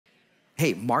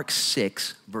Hey, Mark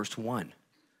 6, verse 1.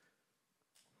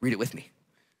 Read it with me.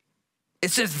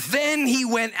 It says, then he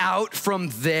went out from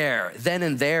there. Then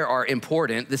and there are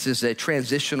important. This is a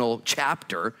transitional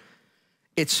chapter.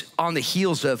 It's on the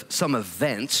heels of some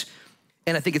events,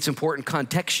 and I think it's important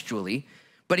contextually.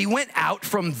 But he went out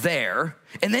from there,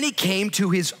 and then he came to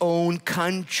his own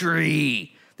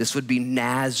country. This would be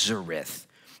Nazareth.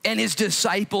 And his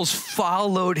disciples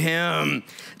followed him.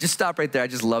 Just stop right there. I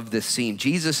just love this scene.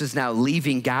 Jesus is now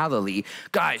leaving Galilee.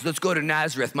 Guys, let's go to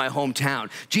Nazareth, my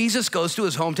hometown. Jesus goes to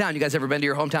his hometown. You guys ever been to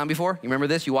your hometown before? You remember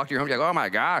this? You walk to your hometown, like, oh my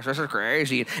gosh, this is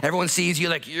crazy. And everyone sees you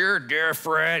like, you're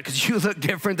different because you look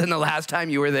different than the last time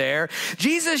you were there.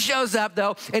 Jesus shows up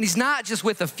though, and he's not just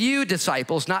with a few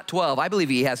disciples, not 12. I believe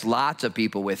he has lots of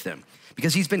people with him,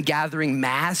 because he's been gathering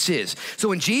masses. So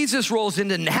when Jesus rolls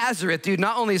into Nazareth, dude,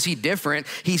 not only is he different,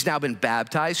 he's now been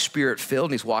baptized,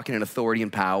 spirit-filled, and he's walking in authority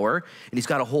and power, and he's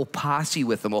got a whole posse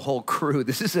with him, a whole crew.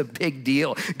 This is a big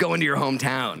deal, going to your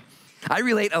hometown. I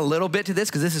relate a little bit to this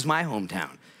because this is my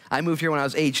hometown. I moved here when I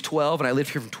was age 12, and I lived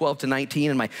here from 12 to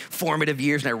 19 in my formative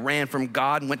years, and I ran from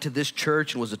God and went to this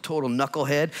church and was a total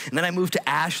knucklehead. And then I moved to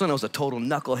Ashland. I was a total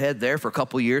knucklehead there for a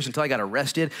couple years until I got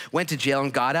arrested, went to jail,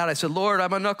 and got out. I said, Lord,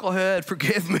 I'm a knucklehead.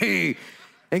 Forgive me.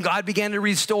 And God began to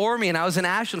restore me, and I was in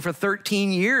Ashland for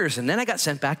 13 years. And then I got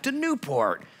sent back to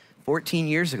Newport 14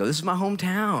 years ago. This is my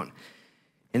hometown.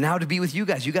 And now to be with you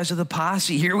guys are the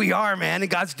posse. Here we are, man,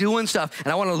 and God's doing stuff. And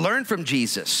I want to learn from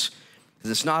Jesus,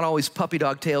 because it's not always puppy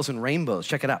dog tails and rainbows.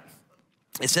 Check it out.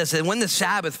 It says that when the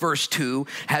Sabbath, verse 2,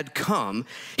 had come,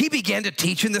 he began to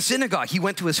teach in the synagogue. He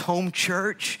went to his home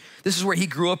church. This is where he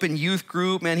grew up in youth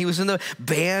group. Man, he was in the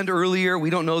band earlier.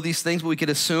 We don't know these things, but we could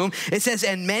assume. It says,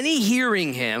 and many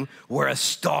hearing him were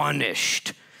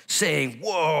astonished, saying,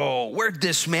 whoa, where'd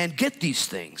this man get these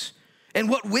things? And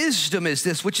what wisdom is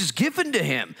this which is given to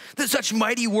him, that such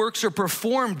mighty works are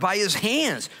performed by his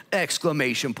hands?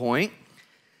 Exclamation point.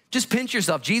 Just pinch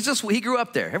yourself. Jesus, he grew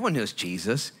up there. Everyone knows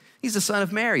Jesus. He's the son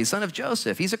of Mary, son of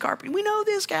Joseph. He's a carpenter. We know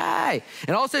this guy.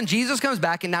 And all of a sudden, Jesus comes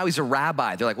back, and now he's a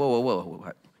rabbi. They're like,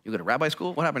 whoa. You go to rabbi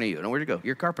school? What happened to you? No, where'd you go?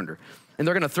 You're a carpenter. And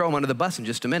they're going to throw him under the bus in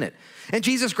just a minute. And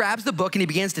Jesus grabs the book, and he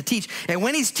begins to teach. And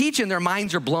when he's teaching, their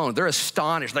minds are blown. They're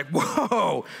astonished. Like,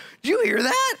 whoa, did you hear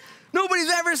that? Nobody's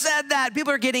ever said that.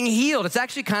 People are getting healed. It's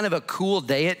actually kind of a cool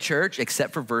day at church,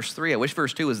 except for verse 3. I wish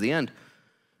verse 2 was the end.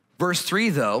 Verse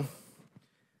 3, though,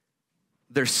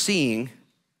 they're seeing,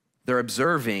 they're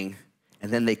observing,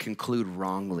 and then they conclude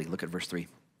wrongly. Look at verse 3.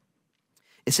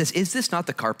 It says, is this not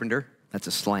the carpenter? That's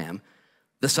a slam.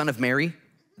 The son of Mary?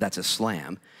 That's a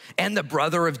slam. And the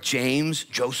brother of James,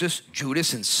 Joseph,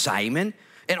 Judas, and Simon?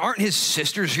 And aren't his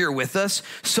sisters here with us?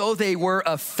 So they were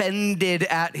offended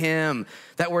at him.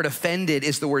 That word offended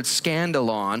is the word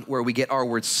scandalon, where we get our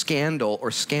word scandal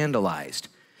or scandalized.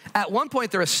 At one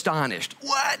point, they're astonished.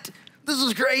 What? This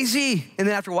is crazy. And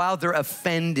then after a while, they're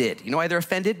offended. You know why they're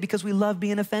offended? Because we love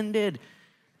being offended.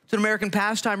 It's an American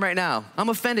pastime right now. I'm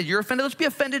offended. You're offended. Let's be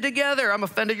offended together. I'm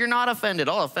offended. You're not offended.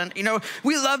 I'll offend. You know,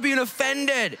 we love being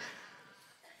offended.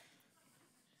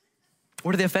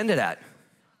 What are they offended at?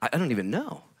 I don't even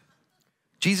know.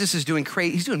 Jesus is doing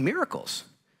crazy. He's doing miracles.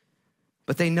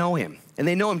 But they know him. And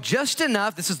they know him just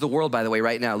enough. This is the world, by the way,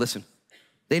 right now. Listen.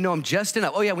 They know him just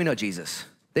enough. Oh, yeah, we know Jesus.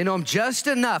 They know him just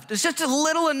enough. There's just a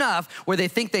little enough where they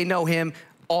think they know him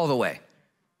all the way.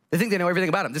 They think they know everything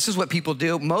about him. This is what people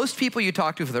do. Most people you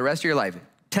talk to for the rest of your life,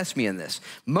 test me in this.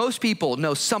 Most people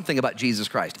know something about Jesus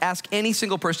Christ. Ask any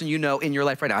single person you know in your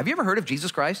life right now. Have you ever heard of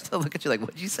Jesus Christ? They'll look at you like,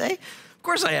 what did you say? Of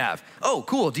course I have. Oh,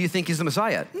 cool. Do you think he's the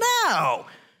Messiah? No.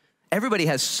 Everybody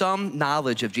has some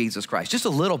knowledge of Jesus Christ, just a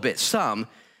little bit, some.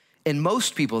 And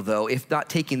most people, though, if not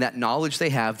taking that knowledge they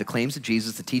have, the claims of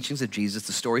Jesus, the teachings of Jesus,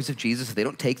 the stories of Jesus, if they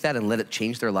don't take that and let it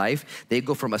change their life, they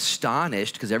go from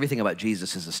astonished, because everything about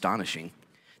Jesus is astonishing,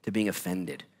 to being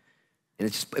offended. And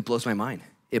it blows my mind.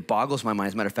 It boggles my mind.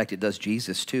 As a matter of fact, it does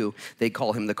Jesus too. They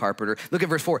call him the carpenter. Look at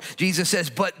verse 4. Jesus says,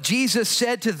 but Jesus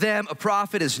said to them, a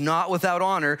prophet is not without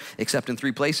honor, except in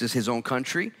 3 places, his own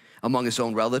country, among his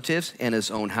own relatives, and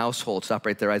his own household. Stop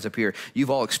right there, eyes up here.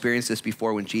 You've all experienced this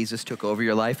before when Jesus took over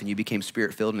your life and you became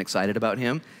spirit-filled and excited about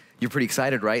him. You're pretty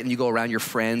excited, right? And you go around your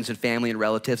friends and family and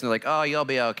relatives, and they're like, oh, you'll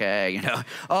be okay, you know.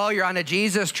 Oh, you're on a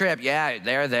Jesus trip. Yeah,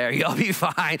 they're there. You'll be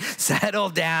fine. Settle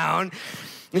down.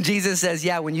 And Jesus says,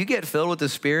 yeah, when you get filled with the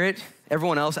Spirit,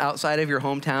 everyone else outside of your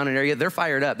hometown and area, they're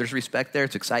fired up. There's respect there.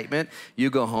 It's excitement. You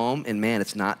go home, and man,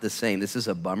 it's not the same. This is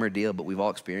a bummer deal, but we've all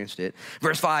experienced it.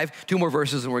 Verse 5, 2 more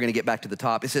verses, and we're going to get back to the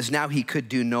top. It says, now he could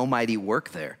do no mighty work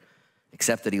there,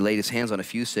 except that he laid his hands on a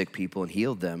few sick people and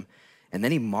healed them. And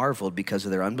then he marveled because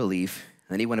of their unbelief.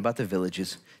 And then he went about the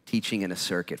villages teaching in a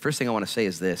circuit. First thing I want to say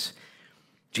is this.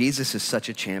 Jesus is such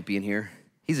a champion here.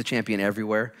 He's a champion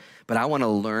everywhere, but I want to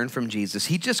learn from Jesus.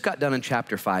 He just got done in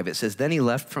chapter 5. It says, then he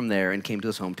left from there and came to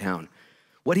his hometown.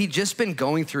 What he'd just been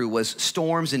going through was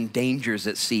storms and dangers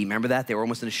at sea. Remember that? They were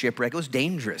almost in a shipwreck. It was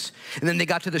dangerous. And then they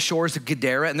got to the shores of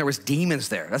Gadara, and there was demons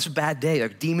there. That's a bad day. There are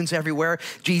demons everywhere.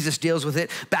 Jesus deals with it.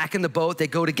 Back in the boat, they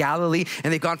go to Galilee,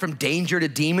 and they've gone from danger to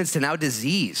demons to now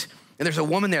disease. And there's a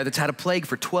woman there that's had a plague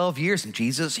for 12 years, and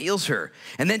Jesus heals her.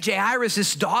 And then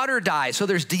Jairus' daughter dies. So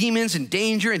there's demons and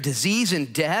danger and disease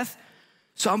and death.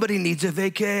 Somebody needs a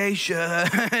vacation.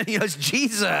 It's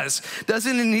Jesus.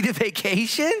 Doesn't he need a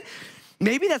vacation?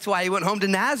 Maybe that's why he went home to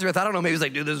Nazareth. I don't know. Maybe he's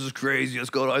like, dude, this is crazy.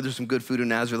 Let's go. There's some good food in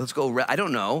Nazareth. Let's go. I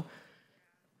don't know.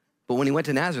 But when he went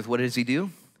to Nazareth, what does he do?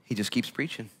 He just keeps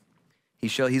preaching.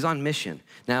 He's on mission.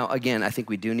 Now, again, I think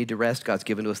we do need to rest. God's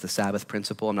given to us the Sabbath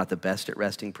principle. I'm not the best at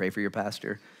resting. Pray for your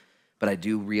pastor. But I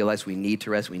do realize we need to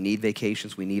rest. We need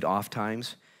vacations. We need off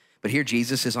times. But here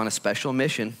Jesus is on a special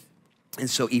mission. And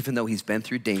so even though he's been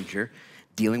through danger,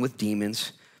 dealing with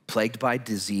demons, plagued by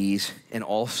disease, and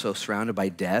also surrounded by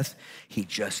death, he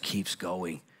just keeps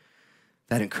going.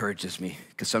 That encourages me,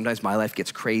 because sometimes my life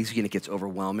gets crazy and it gets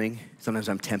overwhelming. Sometimes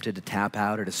I'm tempted to tap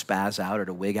out or to spaz out or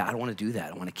to wig out. I don't want to do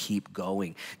that. I want to keep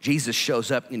going. Jesus shows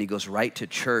up and he goes right to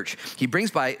church. He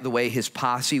brings, by the way, his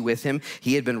posse with him.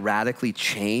 He had been radically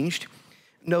changed.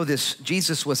 Know this,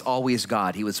 Jesus was always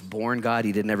God. He was born God.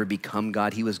 He didn't ever become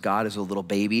God. He was God as a little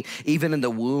baby. Even in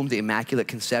the womb, the Immaculate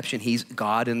Conception, he's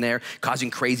God in there, causing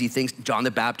crazy things. John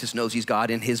the Baptist knows he's God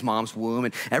in his mom's womb,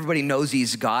 and everybody knows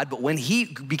he's God. But when he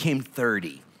became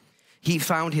 30, he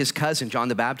found his cousin, John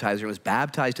the Baptizer, and was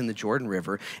baptized in the Jordan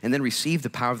River, and then received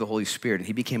the power of the Holy Spirit, and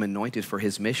he became anointed for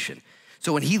his mission.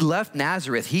 So when he left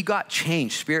Nazareth, he got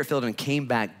changed, spirit-filled, and came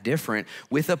back different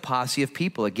with a posse of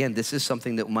people. Again, this is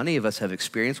something that many of us have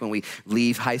experienced when we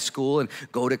leave high school and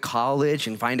go to college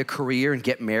and find a career and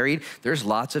get married. There's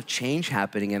lots of change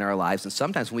happening in our lives. And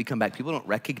sometimes when we come back, people don't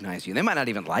recognize you. They might not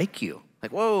even like you.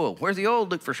 Like, whoa, where's the old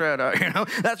Luke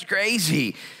Freshetta? That's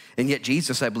crazy. And yet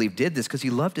Jesus, I believe, did this because he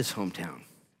loved his hometown.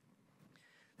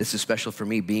 This is special for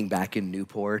me, being back in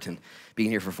Newport and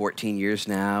being here for 14 years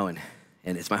now, and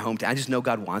it's my hometown. I just know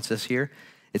God wants us here.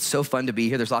 It's so fun to be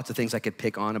here. There's lots of things I could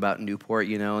pick on about Newport,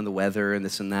 and the weather and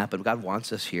this and that, but God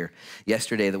wants us here.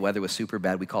 Yesterday, the weather was super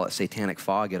bad. We call it satanic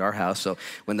fog at our house. So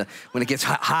when it gets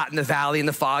hot in the valley and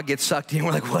the fog gets sucked in,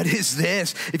 we're like, what is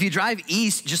this? If you drive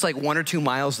east, just like 1 or 2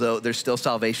 miles though, there's still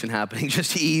salvation happening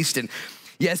just east. And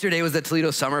yesterday was the Toledo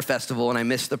Summer Festival, and I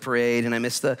missed the parade, and I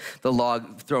missed the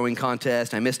log throwing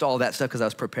contest. I missed all that stuff because I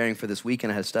was preparing for this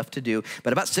weekend. I had stuff to do.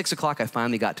 But about 6 o'clock, I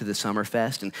finally got to the Summer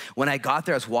Fest. And when I got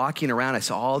there, I was walking around. I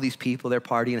saw all these people there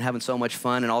partying and having so much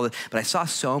fun and all that. But I saw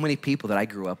so many people that I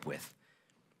grew up with,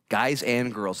 guys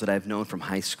and girls that I've known from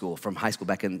high school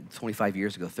back in 25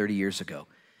 years ago, 30 years ago.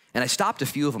 And I stopped a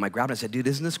few of them. I grabbed them and I said, dude,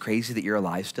 isn't this crazy that you're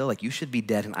alive still? Like, you should be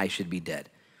dead and I should be dead.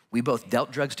 We both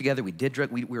dealt drugs together. We did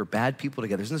drugs. We were bad people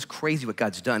together. Isn't this crazy what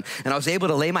God's done? And I was able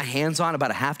to lay my hands on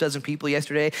about a half dozen people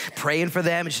yesterday, praying for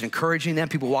them and just encouraging them.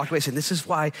 People walked away saying, this is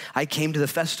why I came to the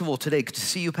festival today, to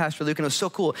see you, Pastor Luke. And it was so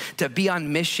cool to be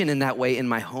on mission in that way in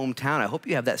my hometown. I hope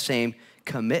you have that same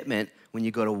commitment when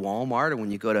you go to Walmart or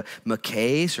when you go to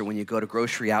McKay's or when you go to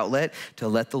grocery outlet, to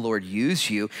let the Lord use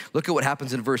you. Look at what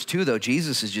happens in verse 2 though.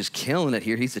 Jesus is just killing it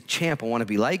here. He's a champ. I want to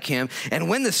be like him. And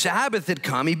when the Sabbath had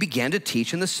come, he began to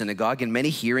teach in the synagogue, and many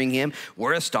hearing him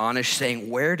were astonished, saying,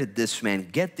 where did this man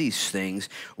get these things?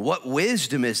 What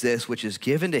wisdom is this which is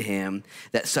given to him,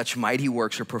 that such mighty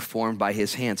works are performed by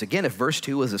his hands? Again, if verse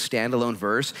 2 was a standalone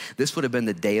verse, this would have been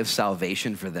the day of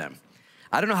salvation for them.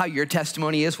 I don't know how your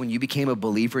testimony is when you became a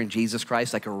believer in Jesus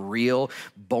Christ, like a real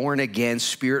born-again,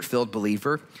 spirit-filled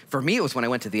believer. For me, it was when I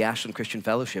went to the Ashland Christian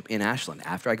Fellowship in Ashland.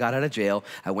 After I got out of jail,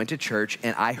 I went to church,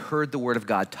 and I heard the word of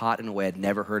God taught in a way I'd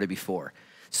never heard it before.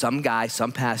 Some guy,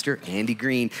 some pastor, Andy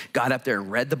Green, got up there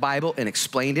and read the Bible and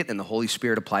explained it, and the Holy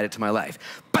Spirit applied it to my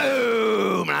life.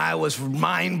 Boom! And I was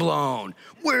mind blown.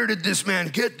 Where did this man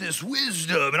get this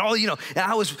wisdom? And and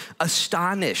I was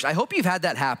astonished. I hope you've had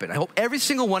that happen. I hope every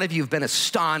single one of you have been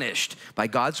astonished by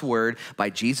God's word, by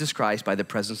Jesus Christ, by the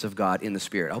presence of God in the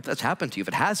Spirit. I hope that's happened to you. If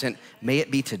it hasn't, may it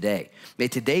be today. May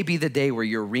today be the day where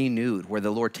you're renewed, where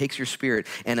the Lord takes your spirit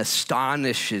and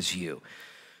astonishes you.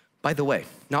 By the way,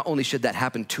 not only should that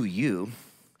happen to you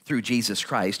through Jesus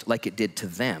Christ like it did to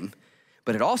them,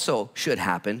 but it also should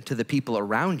happen to the people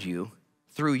around you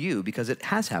through you, because it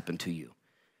has happened to you.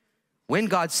 When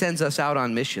God sends us out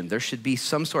on mission, there should be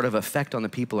some sort of effect on the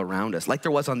people around us, like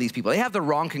there was on these people. They have the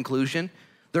wrong conclusion.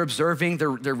 They're observing,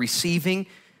 they're receiving.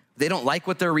 They don't like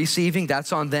what they're receiving.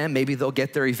 That's on them. Maybe they'll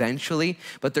get there eventually.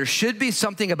 But there should be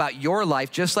something about your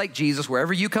life, just like Jesus,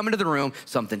 wherever you come into the room,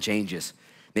 something changes.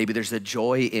 Maybe there's a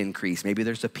joy increase. Maybe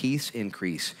there's a peace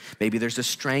increase. Maybe there's a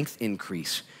strength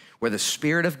increase, where the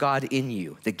Spirit of God in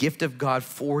you, the gift of God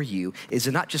for you, is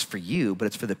not just for you, but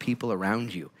it's for the people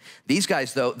around you. These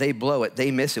guys, though, they blow it.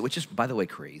 They miss it, which is, by the way,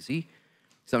 crazy.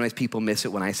 Sometimes people miss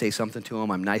it when I say something to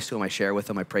them. I'm nice to them. I share with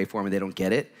them. I pray for them, and they don't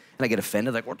get it. And I get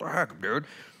offended, like, what the heck, dude?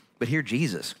 But here,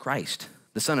 Jesus, Christ,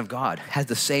 the Son of God, has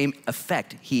the same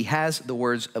effect. He has the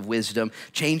words of wisdom,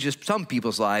 changes some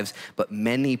people's lives, but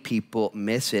many people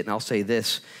miss it. And I'll say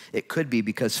this, it could be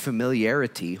because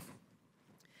familiarity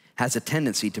has a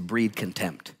tendency to breed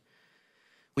contempt.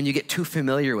 When you get too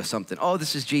familiar with something, oh,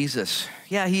 this is Jesus.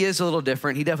 Yeah, he is a little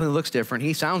different. He definitely looks different.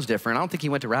 He sounds different. I don't think he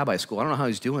went to rabbi school. I don't know how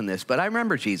he's doing this, but I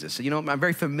remember Jesus. You know, I'm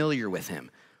very familiar with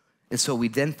him. And so we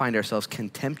then find ourselves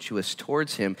contemptuous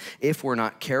towards him if we're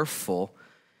not careful.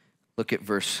 Look at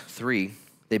verse 3.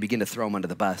 They begin to throw him under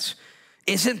the bus.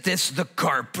 Isn't this the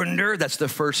carpenter? That's the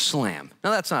first slam.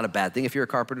 Now, that's not a bad thing. If you're a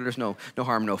carpenter, there's no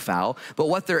harm, no foul. But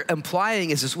what they're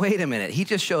implying is this, wait a minute. He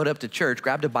just showed up to church,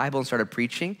 grabbed a Bible, and started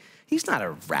preaching. He's not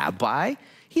a rabbi.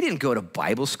 He didn't go to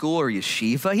Bible school or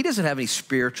yeshiva. He doesn't have any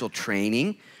spiritual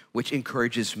training, which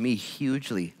encourages me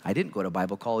hugely. I didn't go to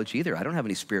Bible college either. I don't have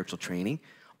any spiritual training.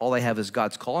 All I have is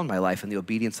God's call in my life and the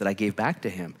obedience that I gave back to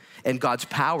him and God's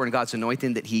power and God's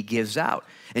anointing that he gives out.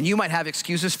 And you might have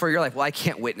excuses for your life. Well, I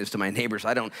can't witness to my neighbors.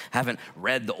 Haven't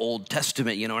read the Old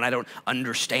Testament, and I don't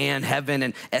understand heaven,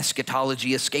 and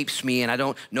eschatology escapes me, and I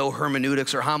don't know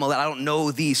hermeneutics or homilet. I don't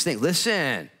know these things.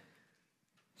 Listen,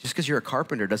 just because you're a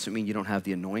carpenter doesn't mean you don't have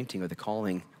the anointing or the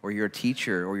calling, or you're a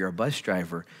teacher, or you're a bus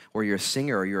driver, or you're a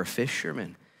singer, or you're a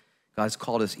fisherman. God's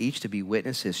called us each to be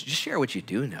witnesses. Just share what you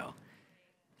do know.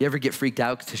 You ever get freaked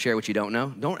out to share what you don't know?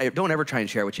 Don't ever try and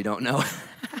share what you don't know.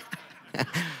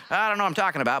 I don't know what I'm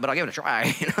talking about, but I'll give it a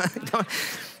try.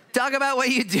 Talk about what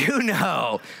you do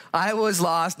know. I was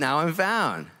lost, now I'm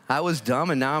found. I was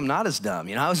dumb, and now I'm not as dumb.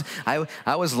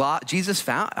 I was lost. Jesus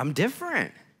found. I'm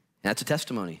different. That's a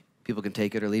testimony. People can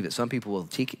take it or leave it. Some people will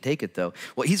take it, though.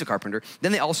 Well, he's a carpenter.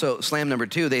 Then they also slam number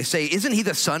 2. They say, isn't he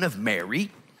the son of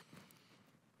Mary?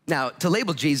 Now, to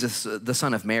label Jesus the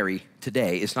son of Mary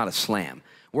today is not a slam.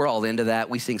 We're all into that.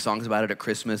 We sing songs about it at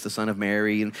Christmas, the son of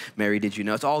Mary, and Mary, did you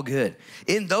know? It's all good.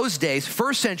 In those days,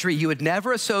 first century, you would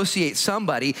never associate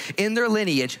somebody in their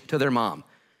lineage to their mom.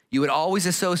 You would always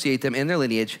associate them in their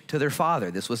lineage to their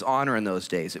father. This was honor in those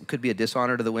days. It could be a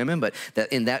dishonor to the women, but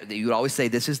in that you would always say,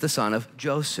 this is the son of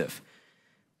Joseph.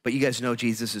 But you guys know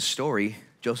Jesus' story.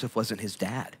 Joseph wasn't his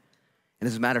dad. And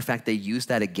as a matter of fact, they used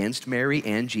that against Mary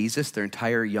and Jesus their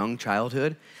entire young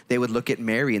childhood. They would look at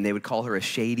Mary and they would call her a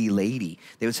shady lady.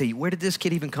 They would say, where did this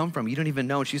kid even come from? You don't even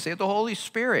know. And she'd say, the Holy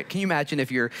Spirit. Can you imagine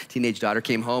if your teenage daughter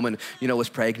came home and, was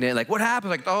pregnant? Like, what happened?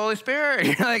 Like, the Holy Spirit.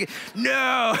 You're like,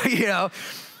 no,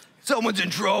 someone's in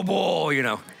trouble,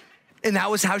 And that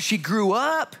was how she grew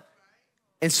up.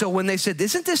 And so when they said,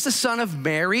 isn't this the son of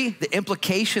Mary? The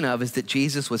implication of is that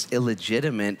Jesus was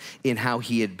illegitimate in how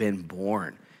he had been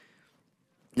born.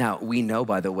 Now, we know,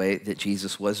 by the way, that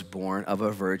Jesus was born of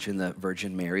a virgin. The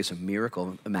Virgin Mary is a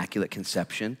miracle, immaculate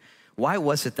conception. Why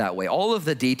was it that way? All of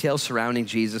the details surrounding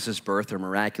Jesus' birth are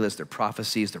miraculous. They're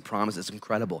prophecies, they're promises,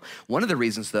 incredible. One of the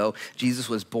reasons, though, Jesus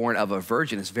was born of a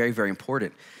virgin is very, very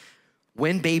important.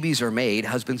 When babies are made,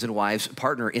 husbands and wives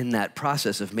partner in that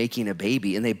process of making a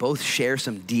baby, and they both share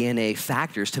some DNA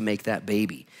factors to make that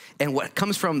baby. And what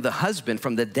comes from the husband,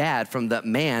 from the dad, from the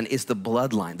man is the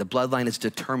bloodline. The bloodline is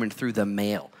determined through the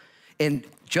male. And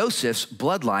Joseph's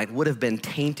bloodline would have been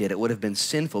tainted. It would have been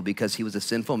sinful because he was a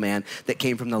sinful man that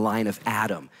came from the line of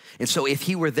Adam. And so if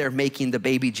he were there making the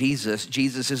baby Jesus,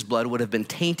 Jesus's blood would have been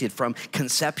tainted from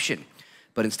conception.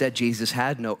 But instead, Jesus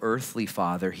had no earthly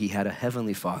father. He had a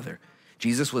heavenly father.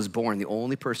 Jesus was born, the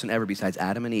only person ever besides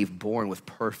Adam and Eve, born with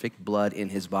perfect blood in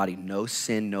his body. No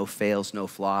sin, no fails, no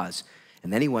flaws.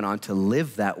 And then he went on to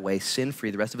live that way,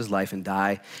 sin-free, the rest of his life and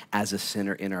die as a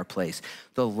sinner in our place.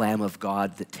 The Lamb of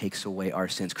God that takes away our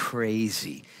sins.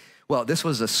 Crazy. Well, this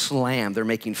was a slam. They're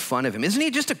making fun of him. Isn't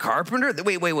he just a carpenter?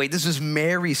 Wait. This is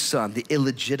Mary's son, the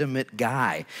illegitimate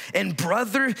guy. And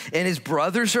his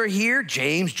brothers are here.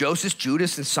 James, Joseph,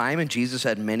 Judas, and Simon. Jesus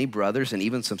had many brothers and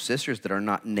even some sisters that are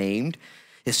not named.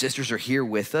 His sisters are here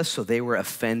with us, so they were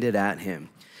offended at him.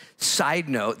 Side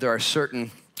note, there are certain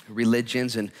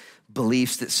religions and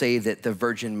beliefs that say that the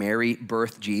Virgin Mary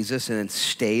birthed Jesus and then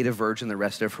stayed a virgin the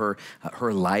rest of her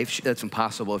life. That's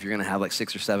impossible if you're gonna have like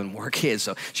 6 or 7 more kids.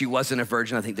 So she wasn't a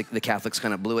virgin. I think the Catholics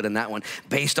kind of blew it in that one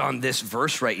based on this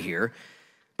verse right here.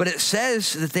 But it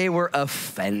says that they were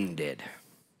offended.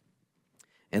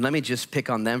 And let me just pick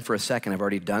on them for a second. I've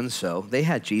already done so. They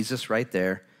had Jesus right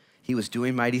there. He was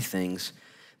doing mighty things.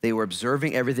 They were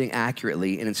observing everything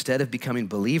accurately. And instead of becoming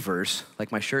believers,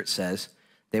 like my shirt says,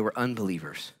 they were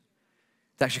unbelievers.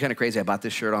 It's actually kind of crazy. I bought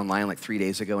this shirt online like 3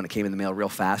 days ago and it came in the mail real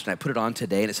fast. And I put it on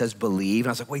today and it says believe. And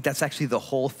I was like, wait, that's actually the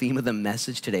whole theme of the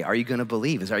message today. Are you going to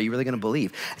believe? Are you really going to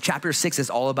believe? Chapter 6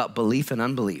 is all about belief and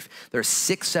unbelief. There are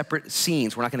 6 separate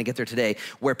scenes, we're not going to get there today,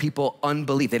 where people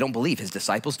unbelieve. They don't believe. His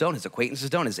disciples don't. His acquaintances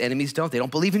don't. His enemies don't. They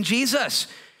don't believe in Jesus.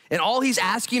 And all he's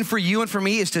asking for you and for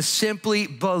me is to simply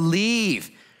believe.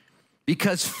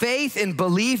 Because faith and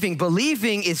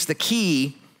believing is the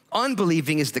key.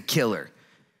 Unbelieving is the killer.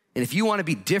 And if you want to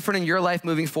be different in your life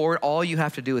moving forward, all you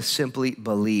have to do is simply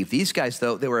believe. These guys,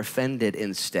 though, they were offended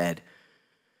instead.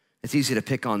 It's easy to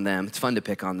pick on them. It's fun to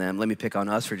pick on them. Let me pick on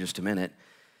us for just a minute.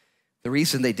 The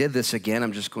reason they did this again,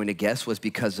 I'm just going to guess, was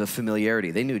because of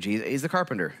familiarity. They knew Jesus. He's the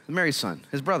carpenter, Mary's son,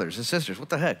 his brothers, his sisters. What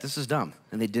the heck? This is dumb.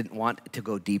 And they didn't want to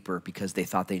go deeper because they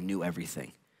thought they knew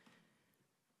everything.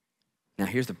 Now,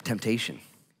 here's the temptation.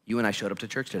 You and I showed up to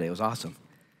church today. It was awesome,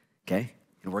 okay?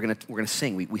 And we're gonna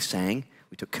sing. We sang.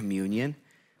 We took communion.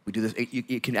 We do this.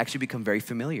 It can actually become very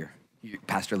familiar.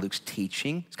 Pastor Luke's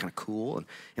teaching. It's kind of cool.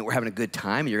 And we're having a good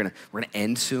time. And we're gonna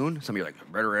end soon. Some of you are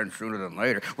like, better end sooner than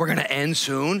later. We're gonna end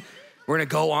soon. We're gonna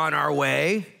go on our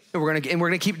way. And we're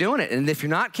gonna keep doing it. And if you're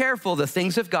not careful, the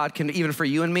things of God can, even for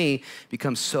you and me,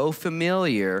 become so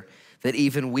familiar that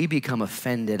even we become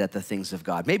offended at the things of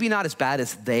God. Maybe not as bad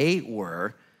as they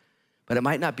were, but it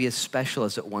might not be as special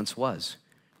as it once was.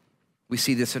 We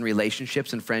see this in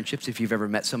relationships and friendships. If you've ever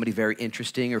met somebody very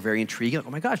interesting or very intriguing, like,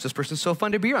 oh my gosh, this person's so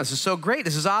fun to be around. This is so great.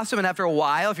 This is awesome. And after a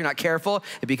while, if you're not careful,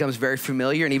 it becomes very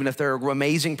familiar. And even if they're an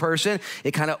amazing person,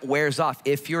 it kind of wears off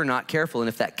if you're not careful. And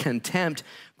if that contempt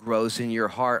grows in your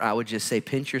heart, I would just say,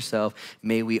 pinch yourself.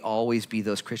 May we always be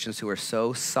those Christians who are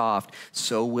so soft,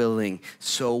 so willing,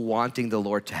 so wanting the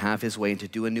Lord to have his way and to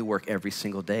do a new work every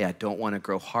single day. I don't want to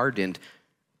grow hardened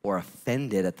or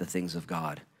offended at the things of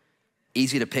God.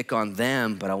 Easy to pick on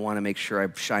them, but I want to make sure I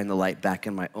shine the light back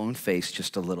in my own face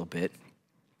just a little bit,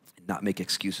 and not make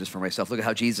excuses for myself. Look at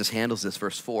how Jesus handles this,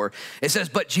 verse 4. It says,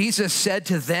 but Jesus said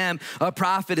to them, a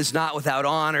prophet is not without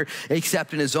honor,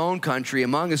 except in his own country,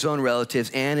 among his own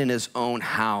relatives, and in his own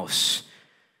house.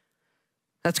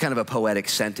 That's kind of a poetic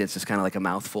sentence. It's kind of like a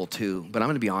mouthful too, but I'm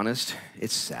going to be honest,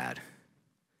 it's sad.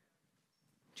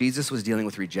 Jesus was dealing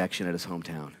with rejection at his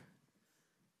hometown.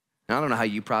 Now, I don't know how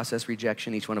you process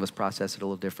rejection. Each one of us process it a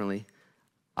little differently.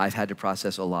 I've had to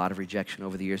process a lot of rejection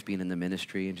over the years, being in the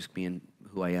ministry and just being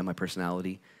who I am, my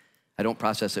personality. I don't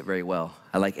process it very well.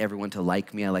 I like everyone to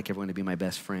like me. I like everyone to be my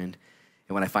best friend.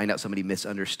 And when I find out somebody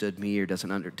misunderstood me or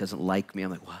doesn't like me,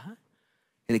 I'm like, what?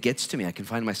 And it gets to me. I can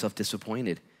find myself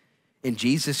disappointed. And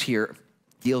Jesus here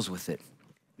deals with it.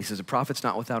 He says, a prophet's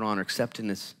not without honor, except in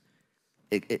his,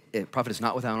 a prophet is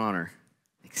not without honor,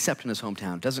 except in his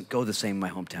hometown. It doesn't go the same in my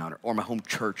hometown or my home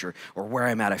church or where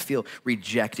I'm at. I feel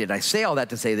rejected. I say all that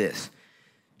to say this.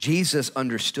 Jesus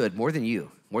understood more than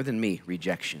you, more than me,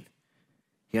 rejection.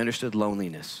 He understood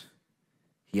loneliness.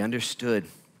 He understood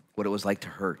what it was like to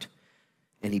hurt.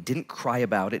 And he didn't cry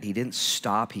about it. He didn't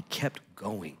stop. He kept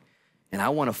going. And I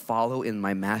want to follow in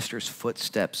my master's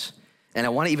footsteps. And I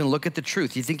want to even look at the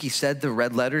truth. You think he said the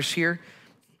red letters here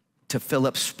to fill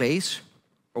up space?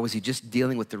 Or was he just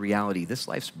dealing with the reality? This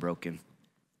life's broken.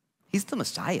 He's the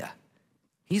Messiah.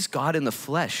 He's God in the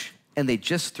flesh. And they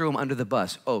just threw him under the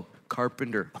bus. Oh,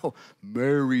 carpenter. Oh,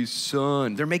 Mary's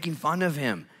son. They're making fun of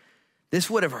him. This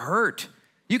would have hurt.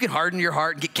 You can harden your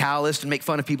heart and get calloused and make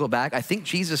fun of people back. I think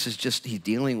Jesus is he's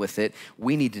dealing with it.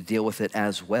 We need to deal with it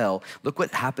as well. Look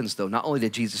what happens though. Not only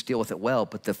did Jesus deal with it well,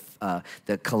 but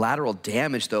the collateral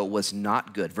damage though was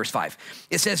not good. Verse 5,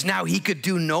 it says, now he could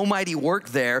do no mighty work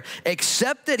there,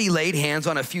 except that he laid hands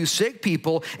on a few sick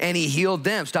people and he healed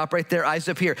them. Stop right there, eyes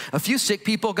up here. A few sick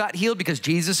people got healed because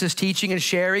Jesus is teaching and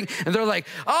sharing. And they're like,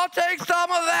 I'll take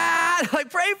some of that. Like,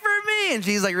 pray for me. And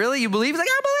she's like, really, you believe? He's like,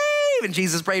 I believe. And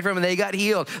Jesus prayed for them and they got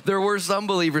healed. There were some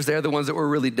believers there, the ones that were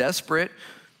really desperate.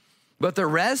 But the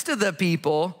rest of the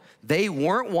people, they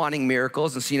weren't wanting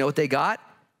miracles. And so you know what they got?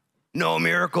 No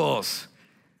miracles.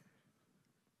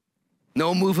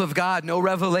 No move of God, no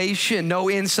revelation,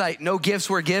 no insight, no gifts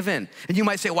were given. And you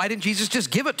might say, why didn't Jesus just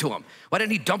give it to them? Why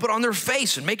didn't he dump it on their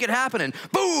face and make it happen and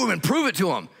boom, and prove it to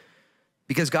them?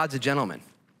 Because God's a gentleman.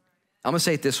 I'm gonna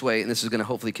say it this way, and this is gonna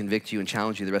hopefully convict you and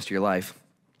challenge you the rest of your life.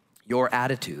 Your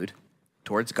attitude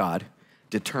towards God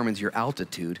determines your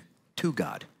altitude to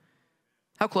God.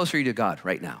 How close are you to God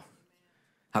right now?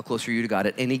 How close are you to God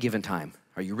at any given time?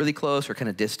 Are you really close or kind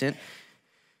of distant?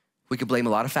 We could blame a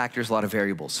lot of factors, a lot of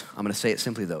variables. I'm gonna say it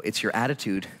simply though. It's your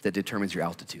attitude that determines your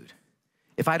altitude.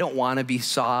 If I don't wanna be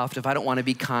soft, if I don't wanna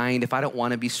be kind, if I don't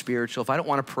wanna be spiritual, if I don't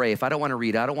wanna pray, if I don't wanna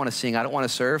read, I don't wanna sing, I don't wanna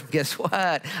serve, guess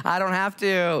what? I don't have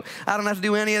to. I don't have to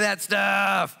do any of that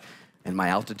stuff. And my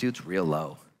altitude's real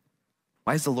low.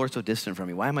 Why is the Lord so distant from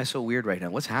me? Why am I so weird right now?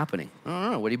 What's happening? I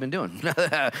don't know. What have you been doing?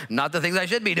 Not the things I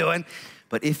should be doing.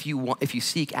 But if you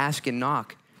seek, ask, and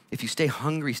knock, if you stay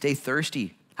hungry, stay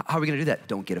thirsty, how are we gonna do that?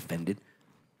 Don't get offended.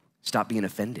 Stop being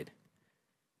offended.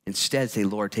 Instead, say,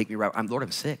 Lord, take me right. Lord,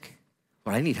 I'm sick.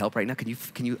 Lord, I need help right now. Can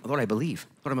you, Lord, I believe.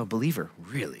 Lord, I'm a believer,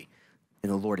 really.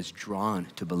 And the Lord is drawn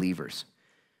to believers.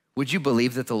 Would you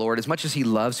believe that the Lord, as much as he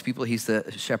loves people, he's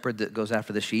the shepherd that goes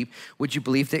after the sheep, would you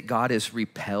believe that God is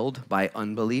repelled by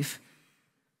unbelief?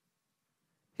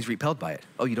 He's repelled by it.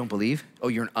 Oh, you don't believe? Oh,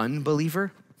 you're an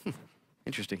unbeliever?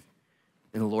 Interesting.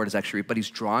 And the Lord is actually, but he's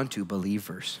drawn to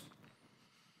believers.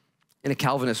 And a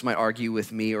Calvinist might argue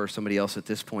with me or somebody else at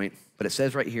this point, but it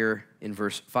says right here in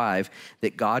verse 5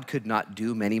 that God could not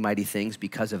do many mighty things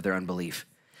because of their unbelief.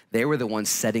 They were the ones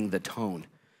setting the tone.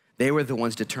 They were the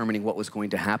ones determining what was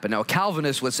going to happen. Now, a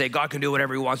Calvinist would say God can do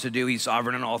whatever he wants to do. He's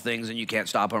sovereign in all things, and you can't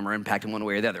stop him or impact him one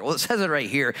way or the other. Well, it says it right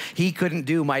here. He couldn't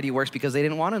do mighty works because they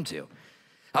didn't want him to.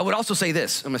 I would also say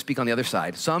this. I'm going to speak on the other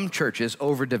side. Some churches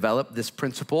overdevelop this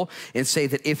principle and say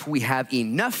that if we have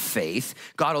enough faith,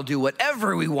 God will do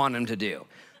whatever we want him to do.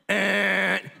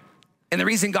 And the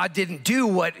reason God didn't do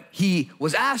what he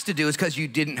was asked to do is because you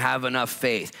didn't have enough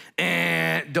faith.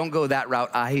 And don't go that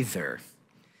route either.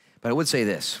 But I would say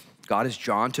this. God is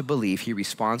drawn to belief. He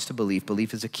responds to belief.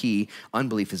 Belief is a key.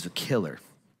 Unbelief is a killer.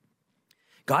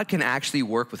 God can actually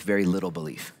work with very little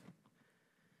belief.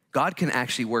 God can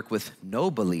actually work with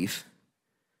no belief,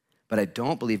 but I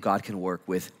don't believe God can work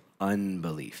with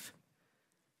unbelief.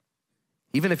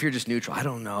 Even if you're just neutral, I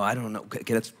don't know.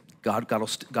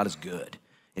 God is good,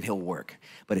 and he'll work.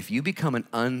 But if you become an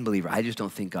unbeliever, I just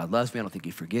don't think God loves me, I don't think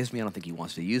he forgives me, I don't think he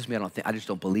wants to use me, I just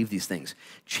don't believe these things.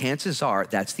 Chances are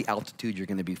that's the altitude you're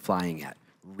gonna be flying at,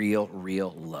 real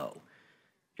low.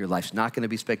 Your life's not gonna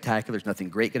be spectacular, there's nothing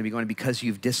great gonna be going on because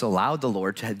you've disallowed the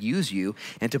Lord to use you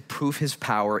and to prove his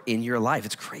power in your life.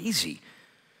 It's crazy.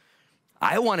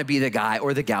 I wanna be the guy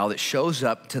or the gal that shows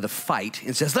up to the fight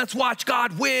and says, let's watch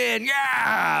God win,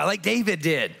 yeah, like David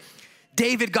did.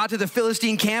 David got to the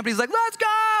Philistine camp and he's like, let's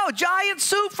go, giant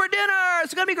soup for dinner.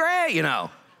 It's gonna be great, you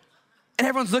know. And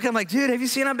everyone's looking, I'm like, dude, have you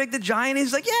seen how big the giant is?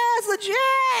 He's like, yeah, it's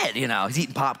legit. You know, he's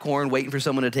eating popcorn, waiting for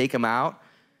someone to take him out.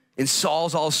 And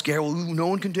Saul's all scared, well, no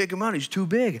one can take him out, he's too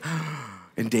big.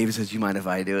 And David says, you mind if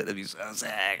I do it? That'd be so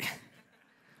sick.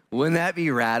 Wouldn't that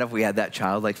be rad if we had that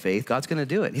childlike faith? God's gonna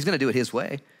do it. He's gonna do it his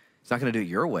way. He's not gonna do it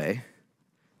your way.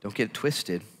 Don't get it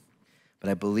twisted. But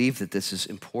I believe that this is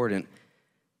important,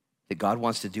 that God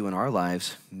wants to do in our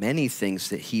lives many things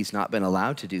that he's not been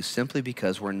allowed to do simply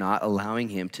because we're not allowing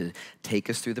him to take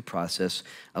us through the process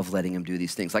of letting him do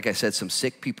these things. Like I said, some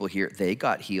sick people here, they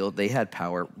got healed. They had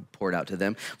power poured out to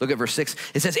them. Look at verse 6.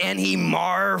 It says, and he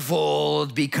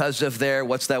marveled because of their,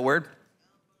 what's that word?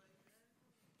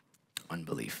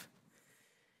 Unbelief.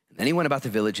 And then he went about the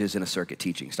villages in a circuit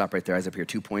teaching. Stop right there. Eyes up here.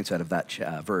 2 points out of that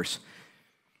verse.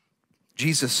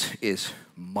 Jesus is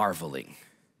marveling.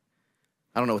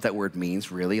 I don't know what that word means,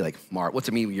 really. Like, what's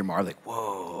it mean when you're marveling? Like,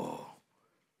 whoa.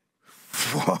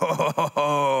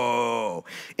 Whoa.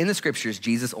 In the scriptures,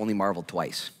 Jesus only marveled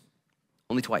twice.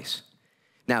 Only twice.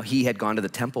 Now, he had gone to the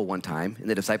temple one time, and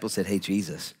the disciples said, hey,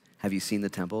 Jesus, have you seen the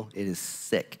temple? It is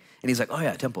sick. And he's like, oh,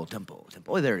 yeah, temple.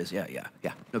 Oh, there it is. Yeah,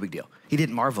 no big deal. He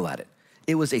didn't marvel at it.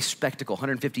 It was a spectacle.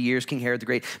 150 years, King Herod the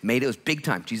Great made it. It was big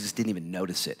time. Jesus didn't even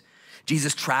notice it.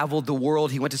 Jesus traveled the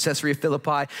world. He went to Caesarea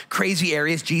Philippi, crazy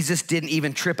areas. Jesus didn't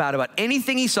even trip out about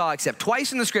anything he saw except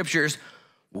twice in the scriptures.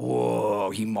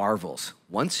 Whoa, he marvels.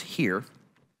 Once here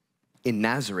in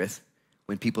Nazareth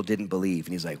when people didn't believe.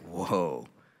 And he's like, whoa,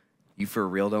 you for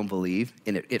real don't believe?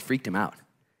 And it freaked him out.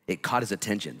 It caught his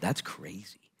attention. That's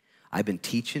crazy. I've been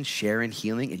teaching, sharing,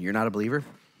 healing, and you're not a believer?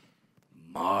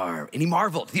 And he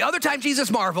marveled. The other time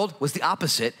Jesus marveled was the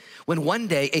opposite, when one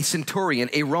day a centurion,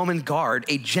 a Roman guard,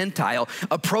 a Gentile,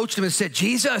 approached him and said,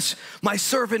 Jesus, my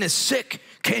servant is sick.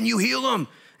 Can you heal him?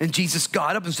 And Jesus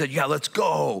got up and said, yeah, let's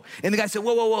go. And the guy said,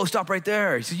 whoa, stop right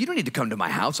there. He said, you don't need to come to my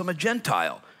house. I'm a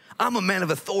Gentile. I'm a man of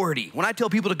authority. When I tell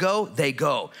people to go, they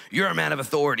go. You're a man of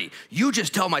authority. You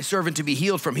just tell my servant to be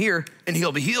healed from here and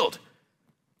he'll be healed.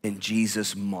 And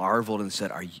Jesus marveled and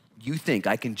said, you think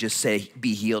I can just say,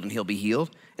 be healed and he'll be healed?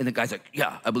 And the guy's like,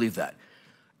 yeah, I believe that.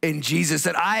 And Jesus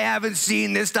said, I haven't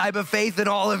seen this type of faith in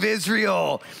all of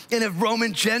Israel. And if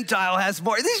Roman Gentile has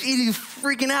more, he's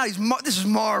freaking out. This is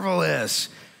marvelous.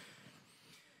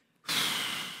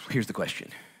 Here's the question.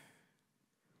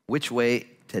 Which way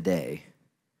today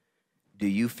do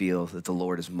you feel that the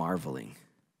Lord is marveling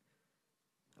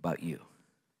about you?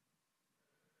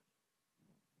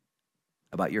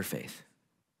 About your faith?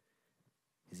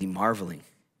 Is he marveling?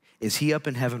 Is he up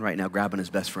in heaven right now grabbing his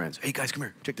best friends? Hey guys, come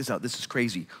here, check this out. This is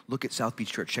crazy. Look at South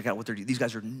Beach Church. Check out what they're doing. These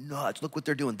guys are nuts. Look what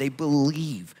they're doing. They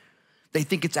believe. They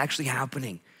think it's actually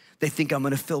happening. They think I'm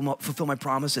gonna fulfill my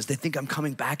promises. They think I'm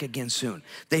coming back again soon.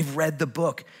 They've read the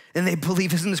book and they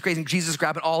believe. Isn't this crazy? Jesus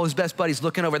grabbing all his best buddies,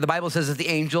 looking over. The Bible says that the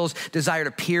angels desire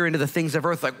to peer into the things of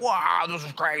earth like, wow, this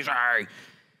is crazy.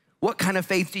 What kind of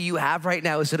faith do you have right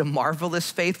now? Is it a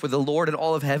marvelous faith where the Lord and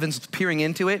all of heaven's peering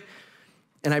into it?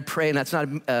 And I pray, and that's not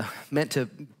meant to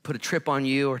put a trip on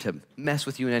you or to mess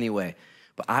with you in any way,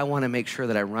 but I wanna make sure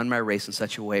that I run my race in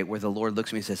such a way where the Lord looks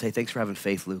at me and says, hey, thanks for having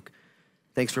faith, Luke.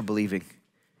 Thanks for believing.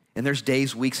 And there's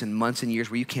days, weeks, and months and years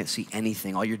where you can't see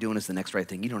anything. All you're doing is the next right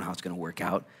thing. You don't know how it's gonna work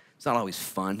out. It's not always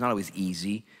fun, not always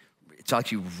easy. It's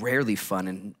actually rarely fun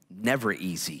and never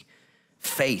easy.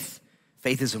 Faith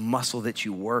is a muscle that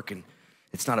you work, and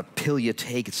it's not a pill you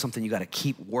take. It's something you gotta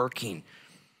keep working.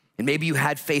 And maybe you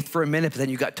had faith for a minute, but then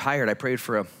you got tired. I prayed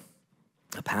for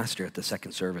a pastor at the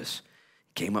second service.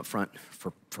 He came up front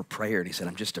for prayer, and he said,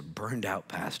 I'm just a burned out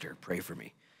pastor. Pray for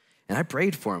me. And I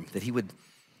prayed for him that he would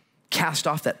cast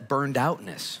off that burned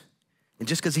outness. And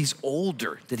just because he's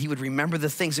older, that he would remember the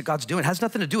things that God's doing. It has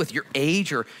nothing to do with your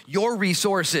age or your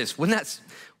resources. Wouldn't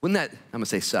that, I'm gonna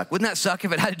say suck. Wouldn't that suck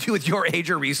if it had to do with your age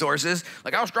or resources?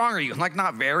 Like, how strong are you? I'm like,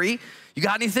 not very. You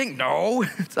got anything? No.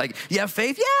 It's like, you have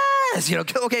faith? Yes.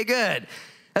 Okay, good.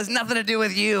 Has nothing to do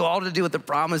with you, all to do with the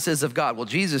promises of God. Well,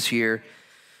 Jesus here,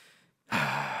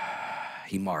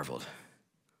 he marveled.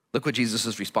 Look what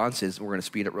Jesus' response is. We're gonna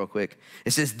speed it real quick.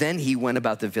 It says, then he went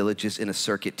about the villages in a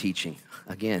circuit teaching.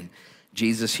 Again,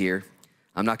 Jesus here,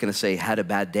 I'm not gonna say had a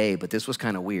bad day, but this was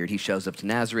kind of weird. He shows up to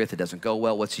Nazareth, it doesn't go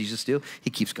well. What's Jesus do? He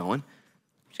keeps going.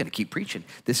 He's gonna keep preaching.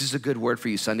 This is a good word for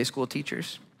you Sunday school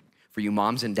teachers, for you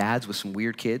moms and dads with some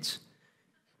weird kids,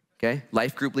 okay?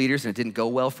 Life group leaders and it didn't go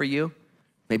well for you.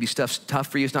 Maybe stuff's tough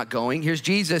for you, it's not going. Here's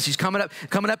Jesus, he's coming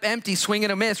up empty,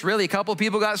 swinging a miss. Really, a couple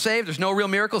people got saved, there's no real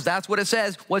miracles. That's what it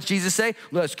says. What's Jesus say?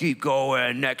 Let's keep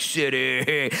going, next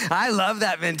city. I love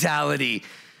that mentality.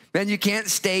 Man, you can't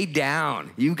stay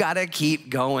down. You gotta keep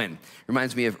going.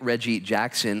 Reminds me of Reggie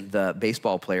Jackson, the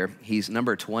baseball player. He's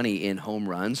number 20 in home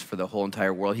runs for the whole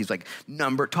entire world. He's like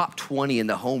top 20 in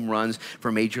the home runs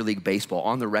for Major League Baseball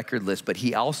on the record list, but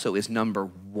he also is number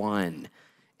 1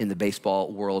 in the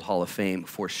Baseball World Hall of Fame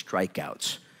for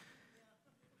strikeouts.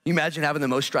 You imagine having the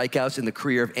most strikeouts in the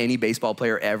career of any baseball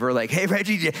player ever? Like, hey,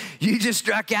 Reggie, you just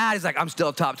struck out. He's like, I'm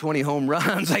still top 20 home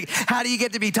runs. Like, how do you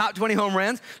get to be top 20 home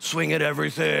runs? Swing at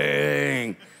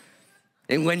everything.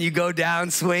 And when you go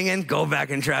down swinging, go back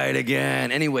and try it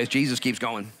again. Anyways, Jesus keeps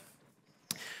going.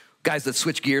 Guys, let's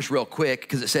switch gears real quick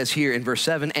because it says here in verse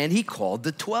 7, and he called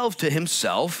the 12 to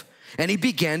himself, and he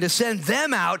began to send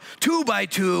them out 2 by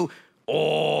 2.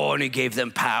 Oh, and he gave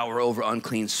them power over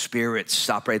unclean spirits.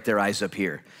 Stop right there, eyes up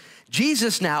here.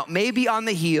 Jesus now, maybe on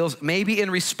the heels, maybe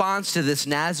in response to this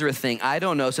Nazareth thing, I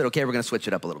don't know, said, okay, we're gonna switch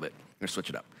it up a little bit. We're gonna switch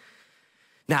it up.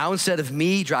 Now, instead of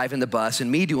me driving the bus and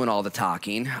me doing all the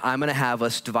talking, I'm gonna have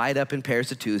us divide up in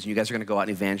pairs of 2s, and you guys are gonna go out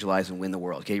and evangelize and win the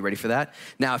world. Okay, you ready for that?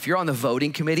 Now, if you're on the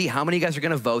voting committee, how many of you guys are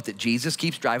gonna vote that Jesus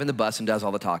keeps driving the bus and does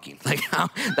all the talking? Like,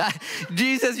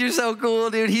 Jesus, you're so cool,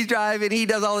 dude. He's driving, he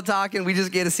does all the talking, we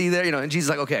just get to see there, and Jesus is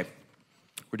like, okay,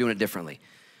 we're doing it differently.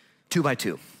 2 by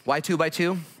 2. Why 2 by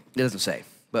 2? It doesn't say,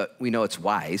 but we know it's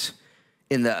wise.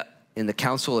 In the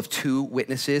council of 2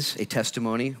 witnesses, a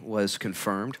testimony was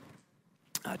confirmed.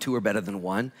 2 are better than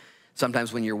 1.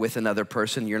 Sometimes when you're with another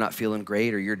person, you're not feeling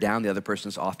great or you're down, the other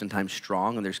person's oftentimes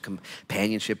strong, and there's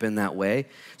companionship in that way.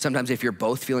 Sometimes if you're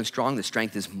both feeling strong, the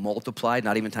strength is multiplied,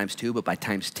 not even times 2, but by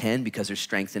times 10 because there's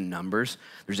strength in numbers.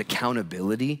 There's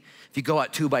accountability. If you go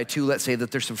out 2 by 2, let's say that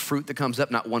there's some fruit that comes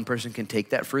up, not one person can take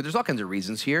that fruit. There's all kinds of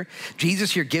reasons here. Jesus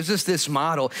here gives us this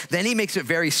model. Then he makes it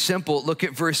very simple. Look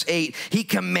at verse 8. He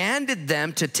commanded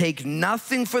them to take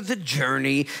nothing for the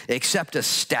journey except a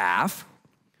staff,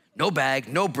 no bag,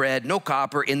 no bread, no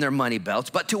copper in their money belts,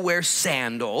 but to wear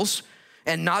sandals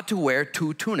and not to wear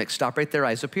 2 tunics. Stop right there,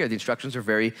 eyes up here. The instructions are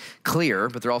very clear,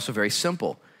 but they're also very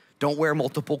simple. Don't wear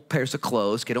multiple pairs of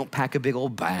clothes. Okay, don't pack a big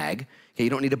old bag. Okay, you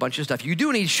don't need a bunch of stuff. You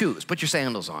do need shoes. Put your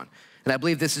sandals on. And I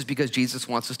believe this is because Jesus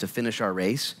wants us to finish our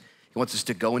race. He wants us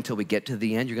to go until we get to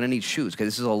the end. You're gonna need shoes because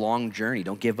this is a long journey.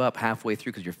 Don't give up halfway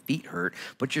through because your feet hurt.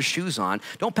 Put your shoes on.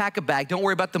 Don't pack a bag. Don't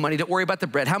worry about the money. Don't worry about the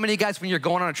bread. How many of you guys, when you're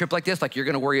going on a trip like this, like you're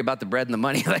gonna worry about the bread and the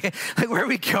money? like where are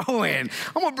we going?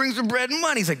 I'm gonna bring some bread and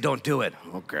money. He's like, don't do it.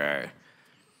 Okay.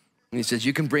 And he says,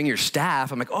 you can bring your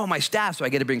staff. I'm like, oh, my staff. So I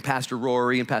get to bring Pastor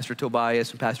Rory and Pastor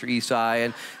Tobias and Pastor Esai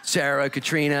and Sarah,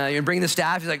 Katrina. You bring the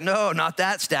staff? He's like, no, not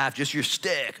that staff, just your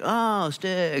stick. Oh,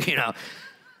 stick,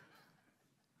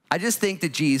 I just think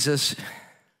that Jesus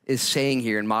is saying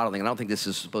here and modeling, and I don't think this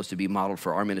is supposed to be modeled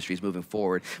for our ministries moving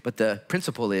forward, but the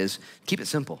principle is keep it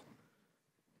simple,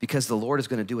 because the Lord is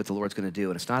going to do what the Lord's going to do,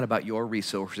 and it's not about your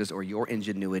resources or your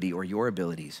ingenuity or your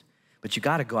abilities, but you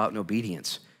got to go out in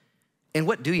obedience. And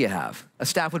what do you have? A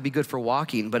staff would be good for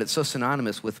walking, but it's so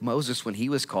synonymous with Moses when he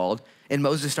was called, and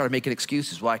Moses started making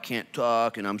excuses. Well, I can't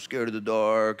talk, and I'm scared of the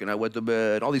dark, and I wet the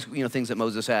bed, all these things that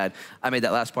Moses had. I made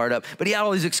that last part up, but he had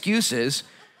all these excuses.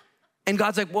 And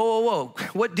God's like, whoa,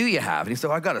 what do you have? And he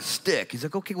said, I got a stick. He's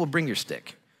like, okay, well, bring your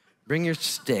stick. Bring your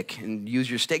stick and use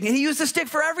your stick. And he used the stick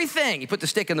for everything. He put the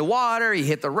stick in the water, he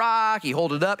hit the rock, he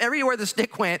held it up. Everywhere the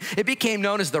stick went, it became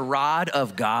known as the rod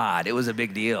of God. It was a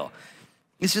big deal.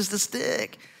 It's just a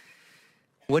stick.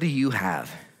 What do you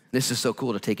have? This is so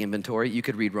cool to take inventory. You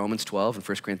could read Romans 12 and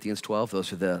 1 Corinthians 12.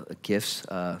 Those are the gifts.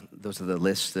 Those are the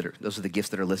gifts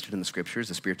that are listed in the scriptures,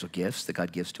 the spiritual gifts that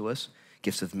God gives to us.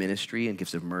 Gifts of ministry and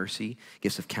gifts of mercy,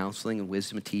 gifts of counseling and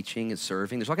wisdom and teaching and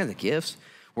serving. There's all kinds of gifts.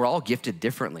 We're all gifted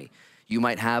differently. You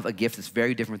might have a gift that's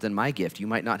very different than my gift. You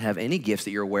might not have any gifts that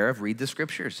you're aware of. Read the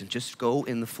scriptures and just go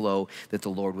in the flow that the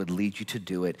Lord would lead you to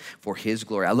do it for his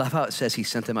glory. I love how it says he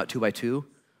sent them out 2 by 2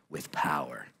 with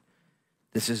power.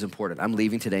 This is important. I'm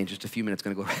leaving today in just a few minutes.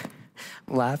 I'm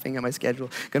laughing at my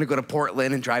schedule. Gonna go to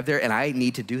Portland and drive there, and I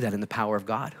need to do that in the power of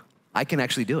God. I can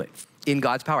actually do it in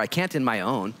God's power. I can't in my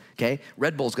own, okay?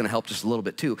 Red Bull's gonna help just a little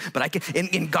bit too, but I can,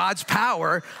 in God's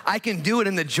power, I can do it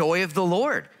in the joy of the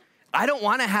Lord. I don't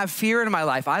wanna have fear in my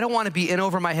life. I don't wanna be in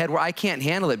over my head where I can't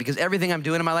handle it, because everything I'm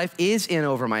doing in my life is in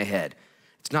over my head.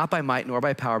 It's not by might nor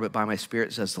by power, but by my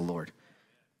spirit, says the Lord.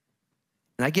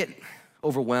 And I get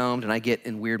overwhelmed and I get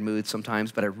in weird moods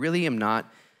sometimes, but I really am not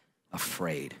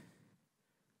afraid.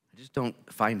 I just don't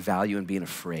find value in being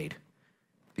afraid,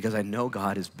 because I know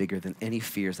God is bigger than any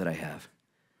fears that I have.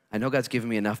 I know God's given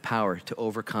me enough power to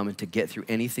overcome and to get through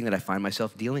anything that I find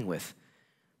myself dealing with.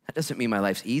 That doesn't mean my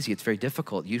life's easy. It's very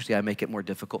difficult. Usually I make it more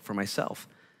difficult for myself.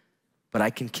 But I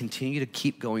can continue to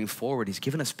keep going forward. He's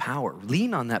given us power.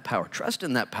 Lean on that power. Trust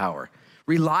in that power.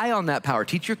 Rely on that power.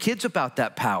 Teach your kids about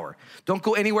that power. Don't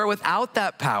go anywhere without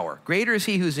that power. Greater is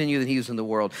he who's in you than he who's in the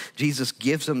world. Jesus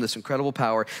gives them this incredible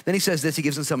power. Then he says this, he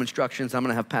gives them some instructions. I'm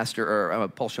gonna have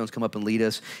Paul Jones come up and lead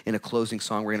us in a closing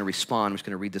song. We're gonna respond. I'm just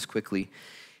gonna read this quickly.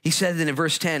 He said in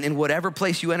verse 10, in whatever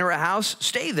place you enter a house,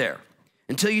 stay there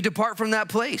until you depart from that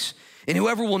place. And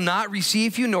whoever will not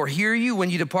receive you nor hear you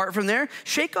when you depart from there,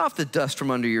 shake off the dust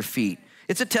from under your feet.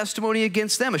 It's a testimony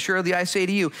against them. Assuredly, I say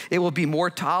to you, it will be more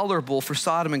tolerable for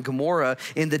Sodom and Gomorrah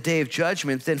in the day of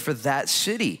judgment than for that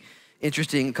city.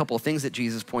 Interesting, a couple of things that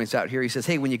Jesus points out here. He says,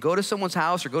 hey, when you go to someone's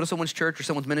house or go to someone's church or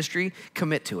someone's ministry,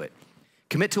 commit to it.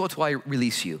 Commit to it till I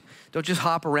release you. Don't just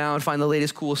hop around, find the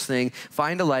latest, coolest thing.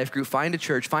 Find a life group, find a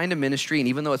church, find a ministry, and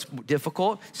even though it's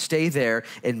difficult, stay there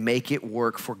and make it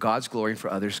work for God's glory and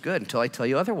for others' good until I tell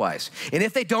you otherwise. And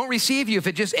if they don't receive you, if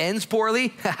it just ends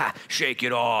poorly, shake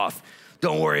it off.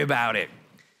 Don't worry about it.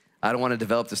 I don't want to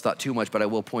develop this thought too much, but I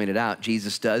will point it out.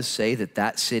 Jesus does say that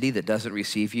that city that doesn't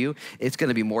receive you, it's going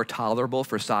to be more tolerable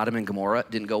for Sodom and Gomorrah.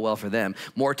 It didn't go well for them.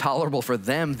 More tolerable for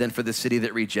them than for the city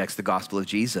that rejects the gospel of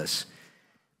Jesus.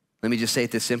 Let me just say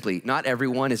it this simply. Not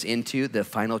everyone is into the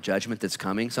final judgment that's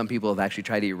coming. Some people have actually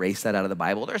tried to erase that out of the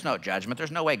Bible. There's no judgment.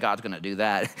 There's no way God's going to do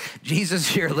that. Jesus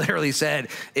here literally said,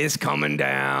 it's coming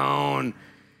down.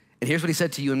 And here's what he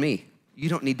said to you and me. You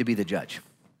don't need to be the judge.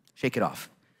 Shake it off.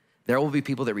 There will be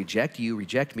people that reject you,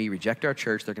 reject me, reject our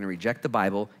church. They're going to reject the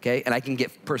Bible, okay? And I can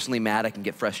get personally mad. I can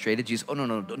get frustrated. Jesus, oh,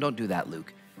 no, don't do that,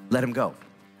 Luke. Let him go.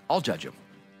 I'll judge him,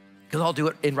 because I'll do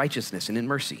it in righteousness and in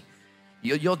mercy.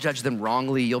 You'll judge them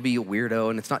wrongly. You'll be a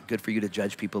weirdo, and it's not good for you to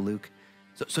judge people, Luke.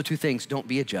 So two things. Don't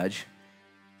be a judge.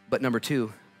 But number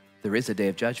two, there is a day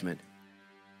of judgment.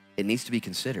 It needs to be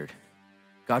considered.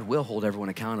 God will hold everyone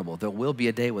accountable. There will be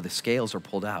a day where the scales are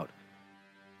pulled out,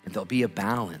 and there'll be a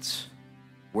balance.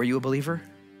 Were you a believer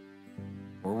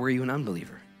or were you an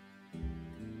unbeliever?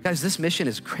 Guys, this mission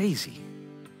is crazy.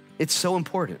 It's so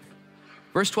important.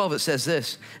 Verse 12, it says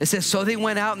this. It says, so they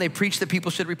went out and they preached that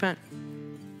people should repent.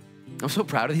 I'm so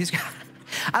proud of these guys.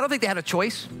 I don't think they had a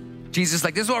choice. Jesus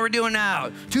like, this is what we're doing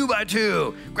now. 2 by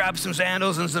 2, grab some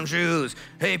sandals and some shoes.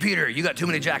 Hey, Peter, you got too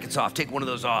many jackets off. Take one of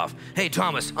those off. Hey,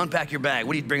 Thomas, unpack your bag.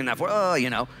 What are you bringing that for? Oh, you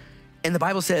know. And the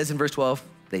Bible says in verse 12,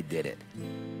 they did it.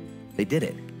 They did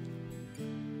it.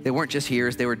 They weren't just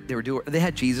hearers, they were doers. They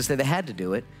had Jesus, they had to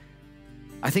do it.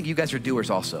 I think you guys are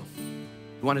doers also.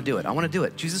 You want to do it. I want to do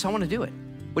it. Jesus, I want to do it.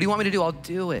 What do you want me to do? I'll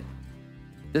do it.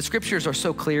 The scriptures are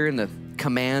so clear in the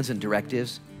commands and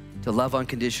directives to love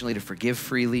unconditionally, to forgive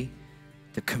freely,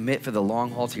 to commit for the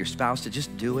long haul to your spouse, to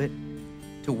just do it,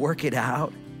 to work it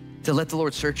out, to let the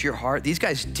Lord search your heart. These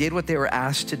guys did what they were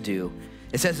asked to do.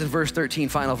 It says in verse 13,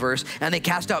 final verse, and they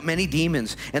cast out many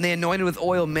demons, and they anointed with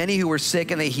oil many who were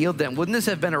sick, and they healed them. Wouldn't this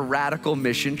have been a radical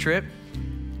mission trip?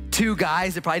 Two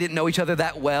guys that probably didn't know each other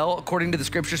that well. According to the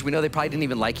scriptures, we know they probably didn't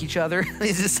even like each other,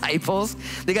 these disciples.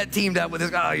 They got teamed up with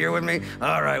this, oh, you're with me?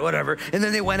 All right, whatever. And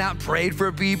then they went out and prayed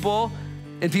for people,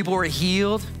 and people were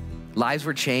healed. Lives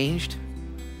were changed.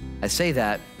 I say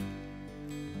that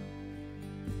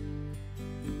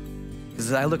because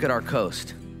as I look at our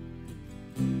coast,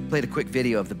 played a quick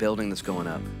video of the building that's going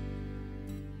up.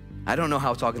 I don't know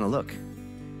how it's all gonna look.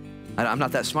 I'm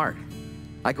not that smart.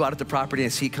 I go out at the property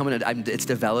and see it coming, and it's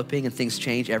developing and things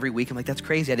change every week. I'm like, that's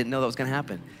crazy, I didn't know that was gonna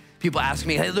happen. People ask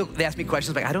me, hey, look, they ask me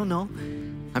questions, I'm like, I don't know.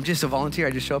 I'm just a volunteer,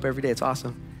 I just show up every day, it's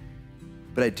awesome.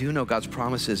 But I do know God's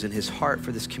promises and his heart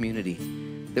for this community,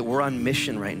 that we're on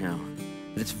mission right now.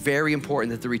 That it's very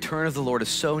important that the return of the Lord is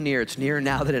so near, it's nearer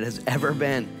now than it has ever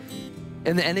been.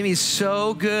 And the enemy is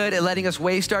so good at letting us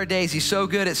waste our days. He's so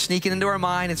good at sneaking into our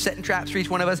mind and setting traps for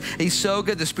each one of us. He's so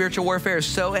good. The spiritual warfare is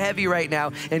so heavy right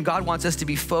now. And God wants us to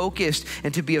be focused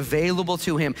and to be available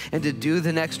to him and to do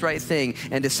the next right thing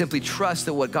and to simply trust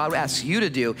that what God asks you to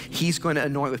do, he's going to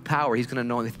anoint with power. He's going to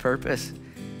anoint with purpose.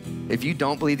 If you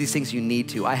don't believe these things, you need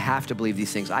to. I have to believe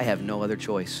these things. I have no other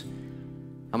choice.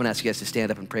 I'm going to ask you guys to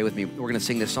stand up and pray with me. We're going to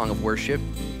sing this song of worship.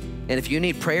 And if you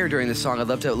need prayer during this song, I'd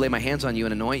love to lay my hands on you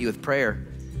and anoint you with prayer,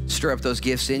 stir up those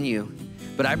gifts in you.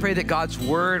 But I pray that God's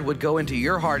word would go into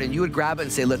your heart and you would grab it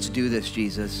and say, let's do this,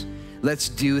 Jesus. Let's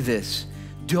do this.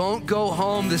 Don't go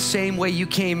home the same way you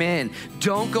came in.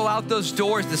 Don't go out those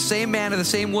doors the same man or the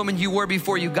same woman you were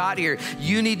before you got here.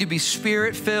 You need to be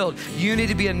spirit-filled. You need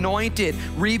to be anointed,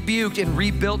 rebuked, and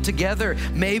rebuilt together.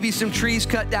 Maybe some trees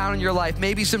cut down in your life.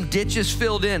 Maybe some ditches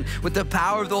filled in with the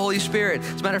power of the Holy Spirit.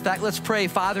 As a matter of fact, let's pray.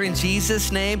 Father, in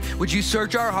Jesus' name, would you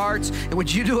search our hearts and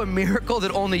would you do a miracle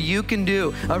that only you can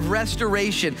do of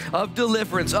restoration, of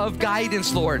deliverance, of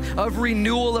guidance, Lord, of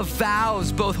renewal of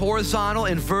vows, both horizontal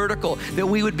and vertical, that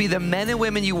we would be the men and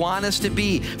women you want us to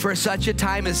be for such a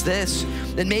time as this.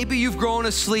 And maybe you've grown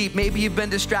asleep. Maybe you've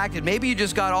been distracted. Maybe you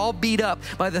just got all beat up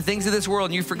by the things of this world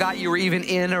and you forgot you were even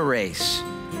in a race.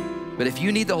 But if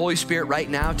you need the Holy Spirit right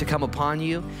now to come upon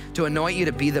you, to anoint you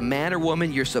to be the man or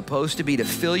woman you're supposed to be, to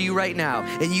fill you right now,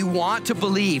 and you want to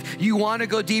believe, you want to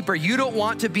go deeper, you don't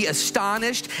want to be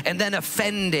astonished and then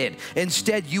offended.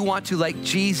 Instead, you want to, like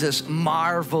Jesus,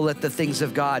 marvel at the things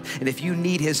of God. And if you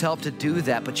need his help to do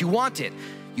that, but you want it,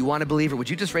 you want to believe it, would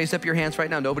you just raise up your hands right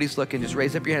now? Nobody's looking. Just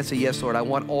raise up your hand and say, yes, Lord, I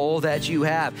want all that you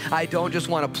have. I don't just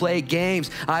want to play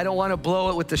games. I don't want to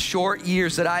blow it with the short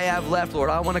years that I have left, Lord.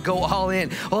 I want to go all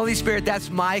in. Holy Spirit, that's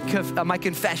my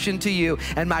confession to you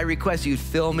and my request. You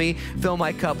fill me, fill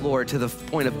my cup, Lord, to the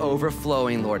point of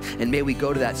overflowing, Lord. And may we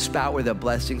go to that spout where the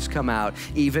blessings come out.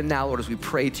 Even now, Lord, as we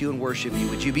pray to you and worship you,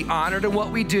 would you be honored in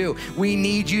what we do? We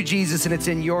need you, Jesus, and it's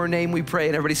in your name we pray.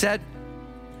 And everybody said,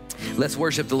 let's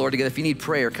worship the Lord together. If you need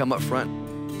prayer, come up front.